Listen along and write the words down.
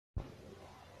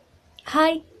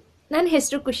Hi, ನನ್ನ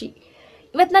ಹೆಸರು ಖುಷಿ.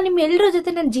 ಇವತ್ತು ನಾನು ನಿಮ್ಮೆಲ್ಲರ ಜೊತೆ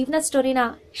ನನ್ನ ಜೀವನ ಸ್ಟೋರಿನ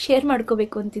ಶೇರ್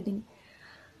ಮಾಡ್ಕೋಬೇಕು ಅಂತಿದ್ದೀನಿ.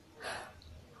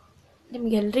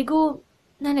 ನಿಮ್ಗೆಲ್ರಿಗೂ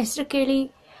ನನ್ನ ಹೆಸರು ಕೇಳಿ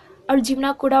ಅವಳ ಜೀವನ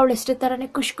ಕೂಡ ಅವಳ ಹೆಸರು ಥರನೇ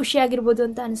ಖುಷಿಯಾಗಿರ್ಬೋದು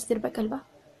ಅಂತ ಅನಿಸ್ತಿರ್ಬೇಕಲ್ವಾ.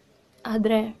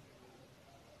 ಆದರೆ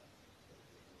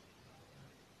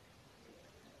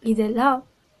ಇದೆಲ್ಲ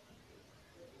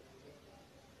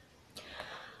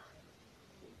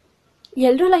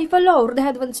ಎಲ್ಲರ ಲೈಫಲ್ಲೂ ಅವ್ರದ್ದೇ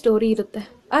ಆದ ಒಂದು ಸ್ಟೋರಿ ಇರುತ್ತೆ.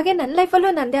 ಹಾಗೆ ನನ್ನ ಲೈಫಲ್ಲೂ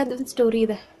ನನ್ನದೇ ಆದ ಒಂದು ಸ್ಟೋರಿ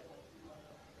ಇದೆ.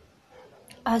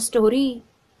 ಆ ಸ್ಟೋರಿ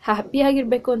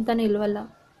ಹ್ಯಾಪಿಯಾಗಿರಬೇಕು ಅಂತಾನೆ ಇಲ್ವಲ್ಲ,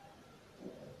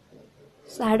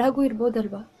 ಸ್ಯಾಡಾಗೂ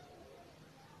ಇರ್ಬೋದಲ್ವಾ.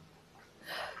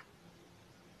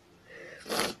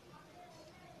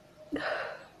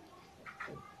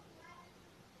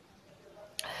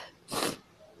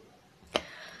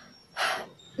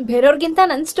 ಬೇರೆಯವ್ರಿಗಿಂತ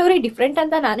ನನ್ನ ಸ್ಟೋರಿ ಡಿಫ್ರೆಂಟ್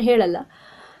ಅಂತ ನಾನು ಹೇಳಲ್ಲ,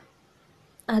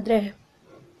 ಆದರೆ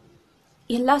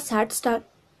ಎಲ್ಲ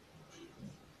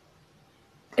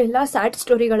ಸ್ಯಾಡ್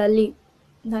ಸ್ಟೋರಿಗಳಲ್ಲಿ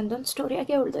ನಂದೊಂದು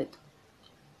ಸ್ಟೋರಿಯಾಗೆ ಉಳಿದೋಯ್ತು.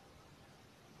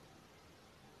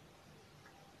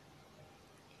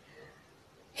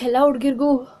 ಎಲ್ಲ ಹುಡುಗಿರ್ಗೂ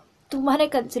ತುಂಬಾ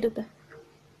ಕನಸಿರುತ್ತೆ,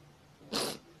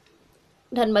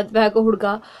 ನನ್ನ ಮದುವೆ ಆಗೋ ಹುಡುಗ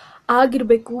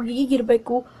ಆಗಿರಬೇಕು,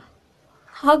 ಈಗಿರಬೇಕು,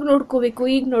 ಹಾಗೆ ನೋಡ್ಕೋಬೇಕು,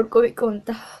 ಈಗ ನೋಡ್ಕೋಬೇಕು ಅಂತ.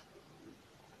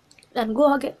 ನನಗೂ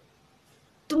ಹಾಗೆ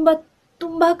ತುಂಬ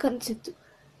ತುಂಬ ಕನಸಿತ್ತು.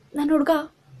 ನನ್ನ ಹುಡುಗ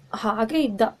ಹಾಗೆ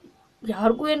ಇದ್ದ,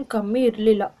 ಯಾರಿಗೂ ಏನು ಕಮ್ಮಿ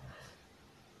ಇರಲಿಲ್ಲ.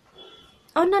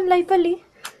 ಅವನು ನನ್ನ ಲೈಫಲ್ಲಿ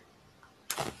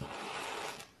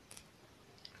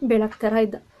ಬೆಳಕು ಥರ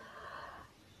ಇದ್ದ.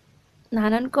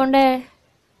 ನಾನು ಅಂದ್ಕೊಂಡೆ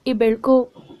ಈ ಬೆಳಕು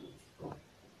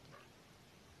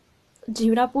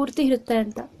ಜೀವನ ಪೂರ್ತಿ ಇರುತ್ತೆ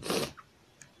ಅಂತ.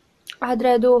 ಆದರೆ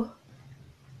ಅದು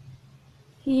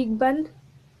ಈಗ ಬಂದು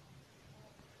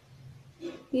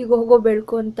ಈಗ ಹೋಗೋ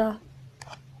ಬೆಳಕು ಅಂತ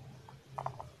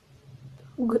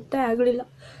ಗೊತ್ತೇ ಆಗಲಿಲ್ಲ.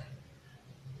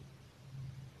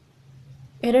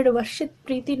 2 ವರ್ಷದ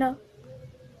ಪ್ರೀತಿನ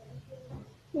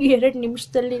 2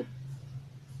 ನಿಮಿಷದಲ್ಲಿ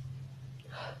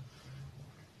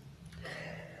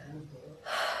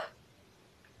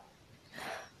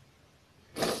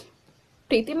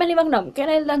ಪ್ರೀತಿ ಮೇಲೆ ಇವಾಗ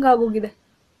ನಂಬಿಕೆನೇ ಇಲ್ದಂಗೆ ಆಗೋಗಿದೆ.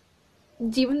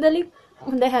 ಜೀವನದಲ್ಲಿ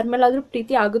ಮುಂದೆ ಯಾರ ಮೇಲಾದರೂ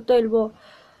ಪ್ರೀತಿ ಆಗುತ್ತೋ ಇಲ್ವೋ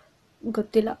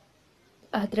ಗೊತ್ತಿಲ್ಲ,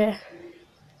 ಆದರೆ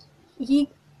ಈಗ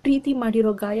ಪ್ರೀತಿ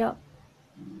ಮಾಡಿರೋ ಗಾಯ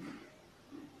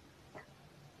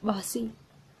ವಾಸಿ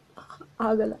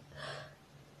ಆಗಲ್ಲ.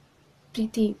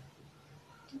 ಪ್ರೀತಿ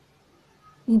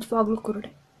ನಿಜವಾಗ್ಲೂ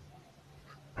ಕುರುಡೆ,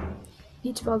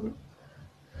 ನಿಜವಾಗ್ಲೂ.